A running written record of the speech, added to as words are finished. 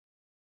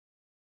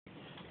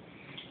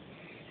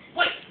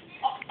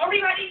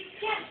we ready?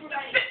 Yes, we're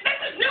ready. This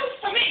is news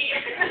to me.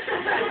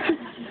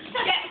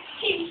 Yes,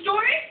 team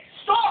story?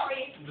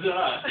 Story.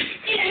 Duh.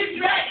 It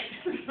is ready.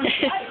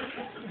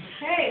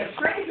 Hey, a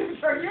stranger,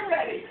 sir, you're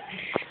ready.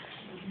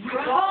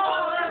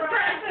 Roll the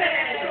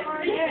presses.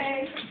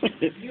 Okay.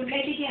 You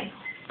may begin.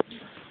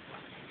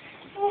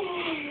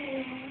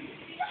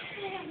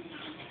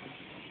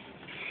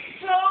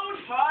 So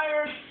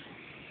tired.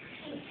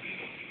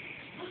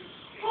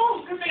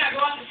 Oh, good thing I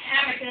brought this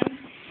hammock in.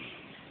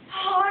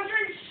 Oh, I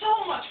drink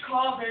so much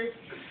coffee.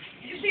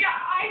 You see,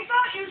 I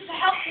thought it used to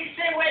help me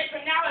stay awake,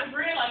 but now I've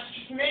realized it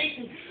just makes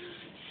me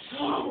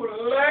so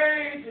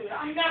lazy.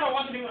 I never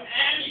want to do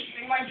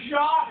anything. My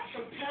job is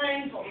so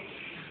painful.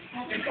 I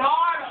have to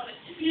guard all this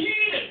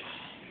feed.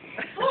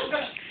 Who's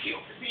gonna steal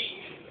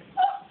feed?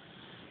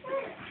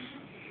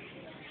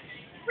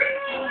 Ring,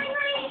 ring, ring,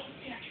 ring.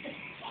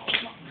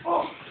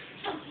 Oh.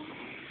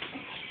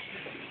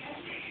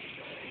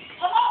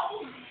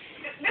 Hello?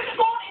 This is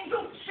going to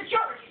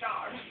security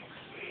guard.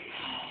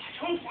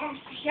 I don't want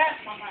to yes,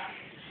 Mama.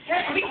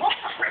 Yes, we want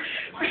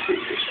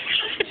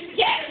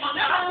yes,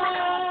 Mama.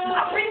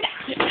 I'll bring that.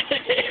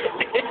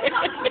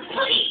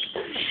 Please.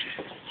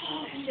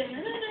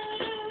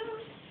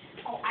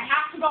 Oh, I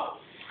have to go.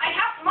 I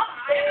have to, Mama.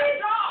 I have a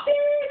job.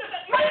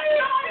 My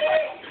job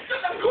is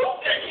just a cool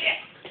business.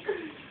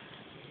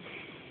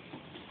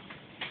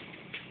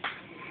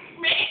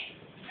 Me?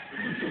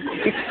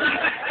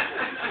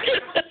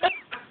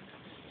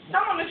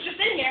 Someone was just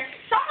in here.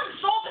 Someone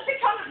sold the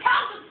 600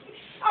 pounds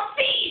of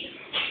feed.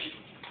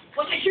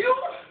 Was it you?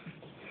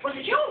 Was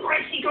it you,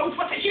 Gracie Goat?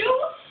 Was it you?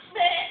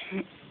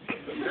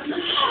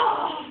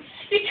 Oh,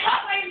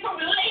 because I am so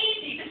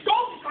lazy, this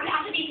goat is going to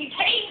have to be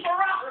detained for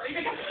robbery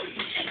because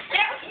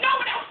there's no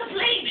one else to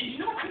blame. And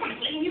you know what? I'm going to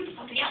blame you for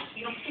something else.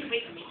 You don't get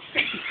away from me. I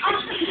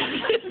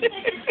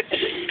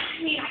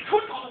mean, I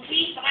could call the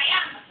police, but I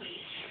am the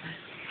police.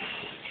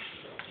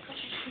 What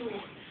should I do?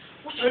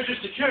 What should I There's a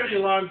security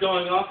alarm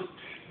going off at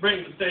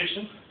Ring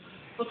Station.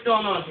 What's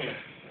going on here?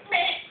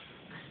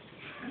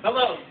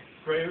 Hello,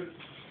 Graver.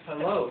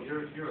 Hello,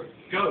 you're a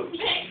ghost.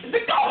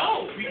 The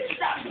ghost! The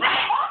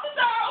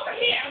officer over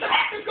here!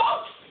 The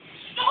ghost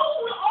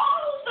stole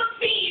all the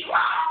feed!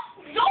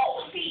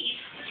 Stole the feed!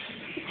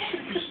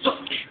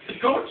 The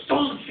ghost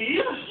stole the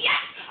feed?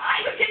 Yes!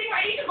 I was getting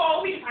ready to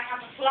go because I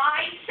have to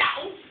fly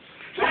south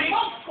to my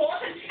home, of course,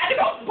 and the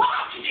ghost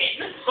barged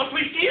in! But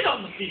we feed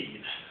on the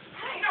feed.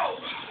 I know.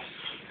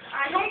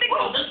 I don't think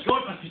Well, this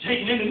goat must be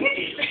taken in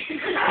immediately.